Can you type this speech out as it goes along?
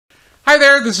Hi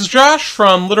there, this is Josh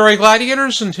from Literary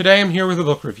Gladiators, and today I'm here with a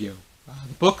book review.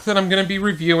 The book that I'm going to be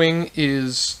reviewing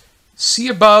is Sea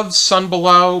Above, Sun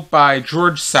Below by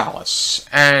George Salis,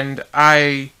 and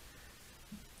I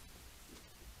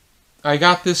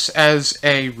got this as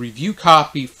a review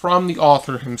copy from the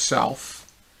author himself,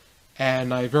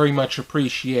 and I very much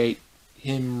appreciate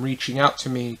him reaching out to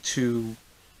me to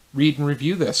read and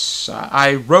review this.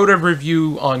 I wrote a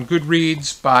review on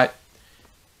Goodreads, but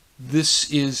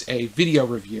this is a video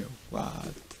review,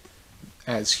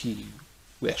 as he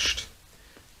wished.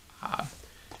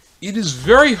 It is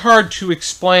very hard to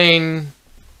explain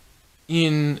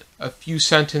in a few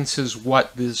sentences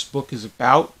what this book is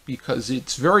about, because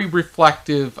it's very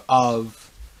reflective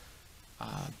of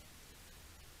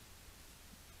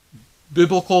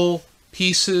biblical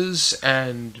pieces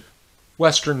and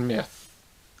Western myth.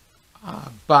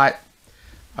 But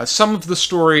some of the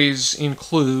stories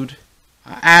include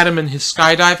Adam and his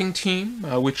skydiving team,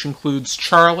 which includes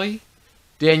Charlie,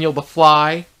 Daniel the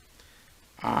Fly,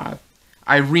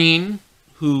 Irene,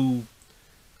 who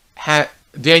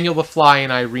Daniel the Fly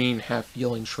and Irene have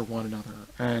feelings for one another,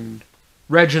 and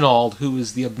Reginald, who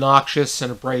is the obnoxious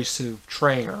and abrasive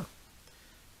trainer.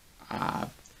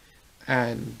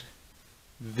 And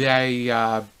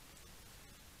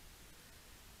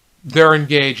they're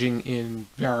engaging in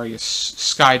various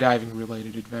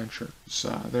skydiving-related adventures.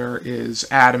 There is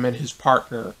Adam and his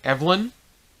partner, Evelyn,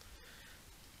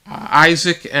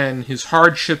 Isaac and his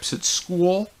hardships at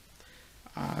school,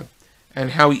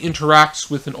 and how he interacts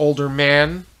with an older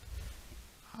man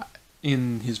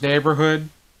in his neighborhood,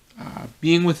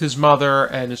 being with his mother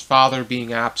and his father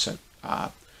being absent.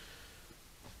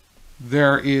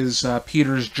 There is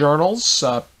Peter's journals,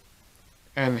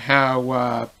 and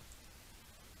how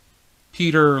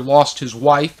Peter lost his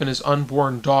wife and his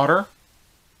unborn daughter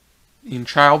in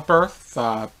childbirth.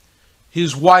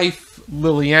 His wife,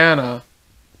 Liliana,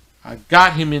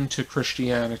 got him into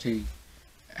Christianity,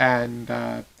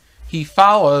 and he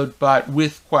followed, but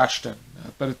with question.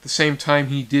 But at the same time,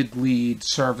 he did lead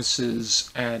services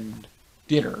and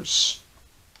dinners.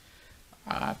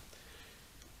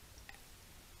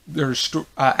 There's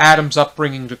Adam's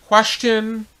upbringing to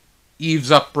question,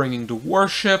 Eve's upbringing to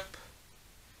worship,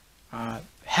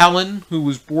 Helen, who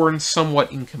was born somewhat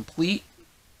incomplete,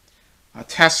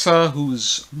 Tessa,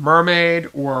 who's mermaid,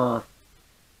 or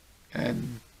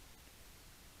an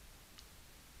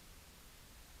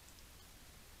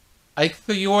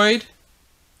ichthyoid,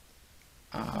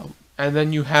 and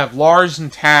then you have Lars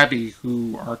and Tabby,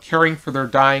 who are caring for their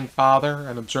dying father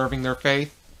and observing their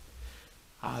faith.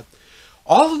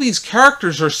 All of these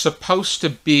characters are supposed to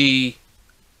be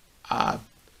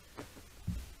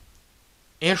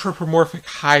anthropomorphic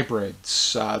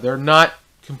hybrids. They're not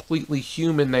completely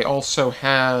human. They also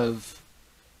have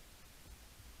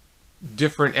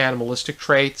different animalistic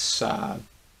traits,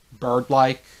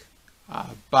 bird-like,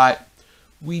 but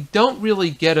we don't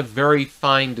really get a very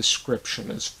fine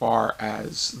description as far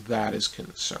as that is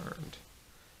concerned.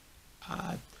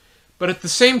 But at the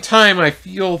same time, I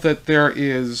feel that there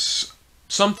is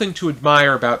something to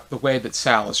admire about the way that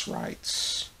Salis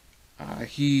writes.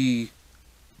 He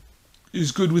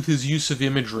is good with his use of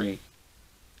imagery,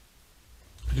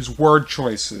 his word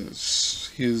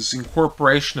choices, his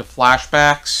incorporation of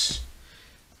flashbacks,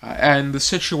 and the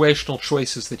situational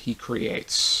choices that he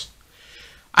creates.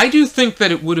 I do think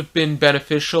that it would have been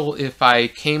beneficial if I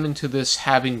came into this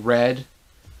having read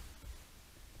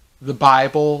the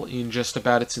Bible in just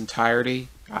about its entirety.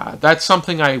 That's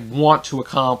something I want to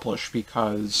accomplish,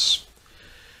 because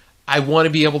I want to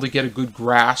be able to get a good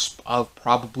grasp of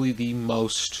probably the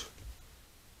most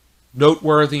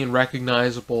noteworthy and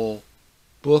recognizable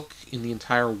book in the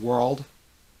entire world.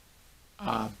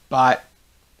 But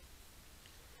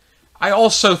I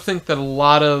also think that a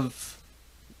lot of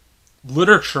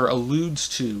literature alludes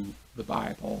to the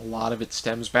Bible. A lot of it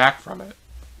stems back from it.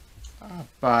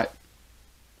 But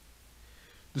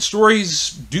the stories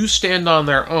do stand on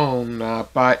their own,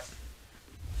 but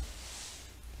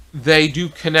they do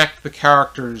connect the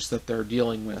characters that they're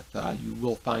dealing with. You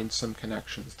will find some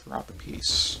connections throughout the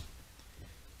piece.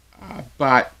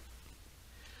 But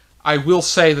I will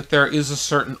say that there is a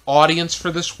certain audience for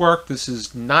this work. This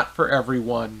is not for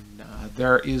everyone.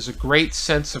 There is a great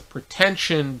sense of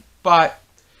pretension, but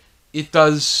it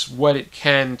does what it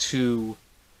can to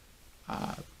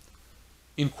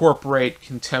incorporate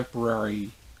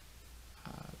contemporary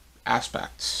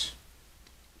aspects.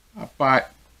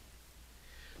 But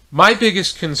my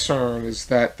biggest concern is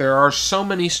that there are so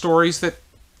many stories that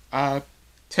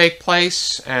take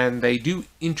place, and they do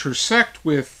intersect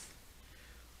with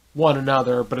one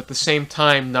another, but at the same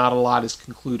time, not a lot is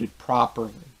concluded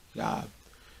properly.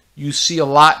 You see a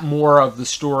lot more of the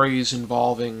stories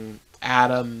involving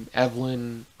Adam,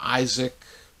 Evelyn, Isaac,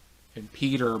 and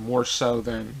Peter, more so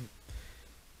than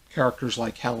characters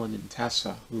like Helen and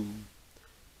Tessa, who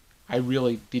I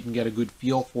really didn't get a good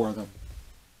feel for them.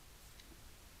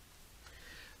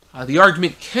 The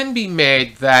argument can be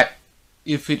made that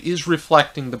if it is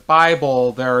reflecting the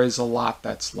Bible, there is a lot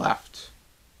that's left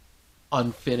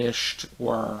unfinished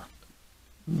or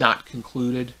not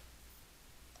concluded.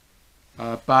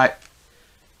 But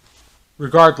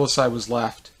regardless, I was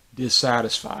left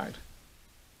dissatisfied.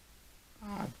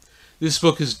 This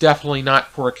book is definitely not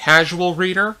for a casual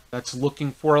reader that's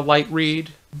looking for a light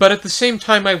read, but at the same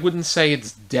time I wouldn't say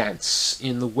it's dense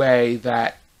in the way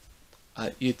that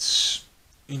it's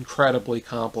incredibly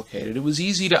complicated. It was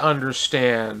easy to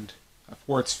understand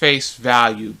for its face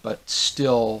value, but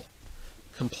still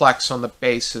complex on the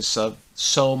basis of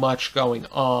so much going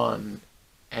on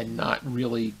and not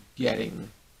really getting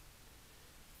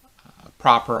a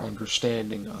proper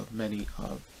understanding of many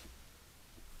of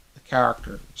the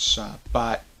characters.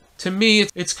 But to me,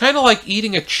 it's kind of like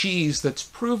eating a cheese that's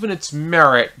proven its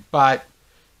merit, but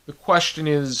the question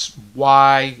is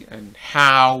why and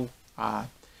how.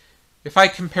 If I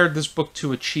compared this book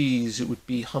to a cheese, it would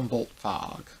be Humboldt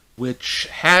Fog, which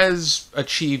has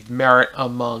achieved merit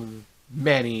among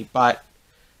many, but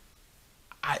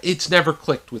it's never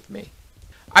clicked with me.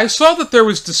 I saw that there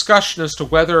was discussion as to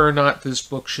whether or not this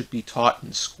book should be taught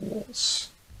in schools.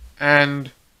 And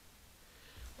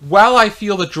while I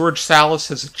feel that George Salis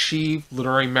has achieved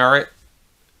literary merit,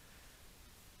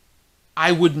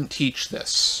 I wouldn't teach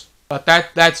this. But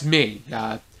that's me.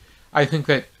 I think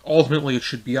that ultimately it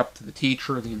should be up to the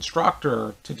teacher or the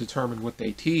instructor to determine what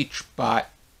they teach, but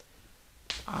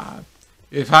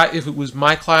if it was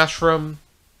my classroom,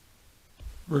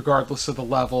 regardless of the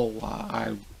level,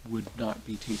 I would not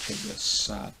be teaching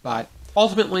this. But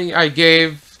ultimately, I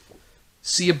gave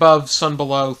Sea Above, Sun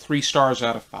Below 3 stars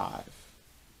out of 5.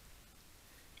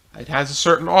 It has a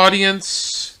certain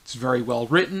audience. It's very well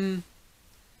written.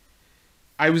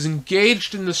 I was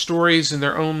engaged in the stories in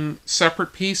their own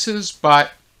separate pieces,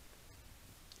 but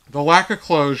the lack of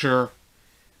closure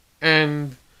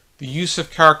and the use of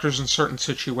characters in certain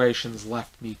situations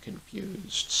left me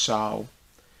confused. So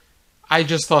I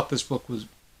just thought this book was,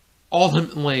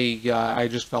 ultimately, I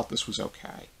just felt this was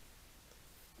okay.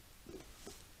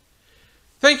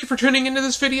 Thank you for tuning into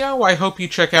this video. I hope you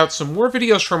check out some more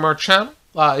videos from our channel.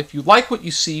 If you like what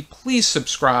you see, please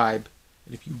subscribe.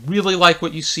 And if you really like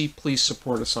what you see, please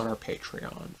support us on our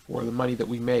Patreon. For the money that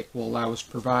we make will allow us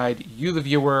to provide you, the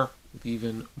viewer, with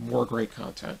even more great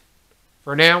content.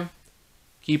 For now,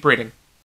 keep reading.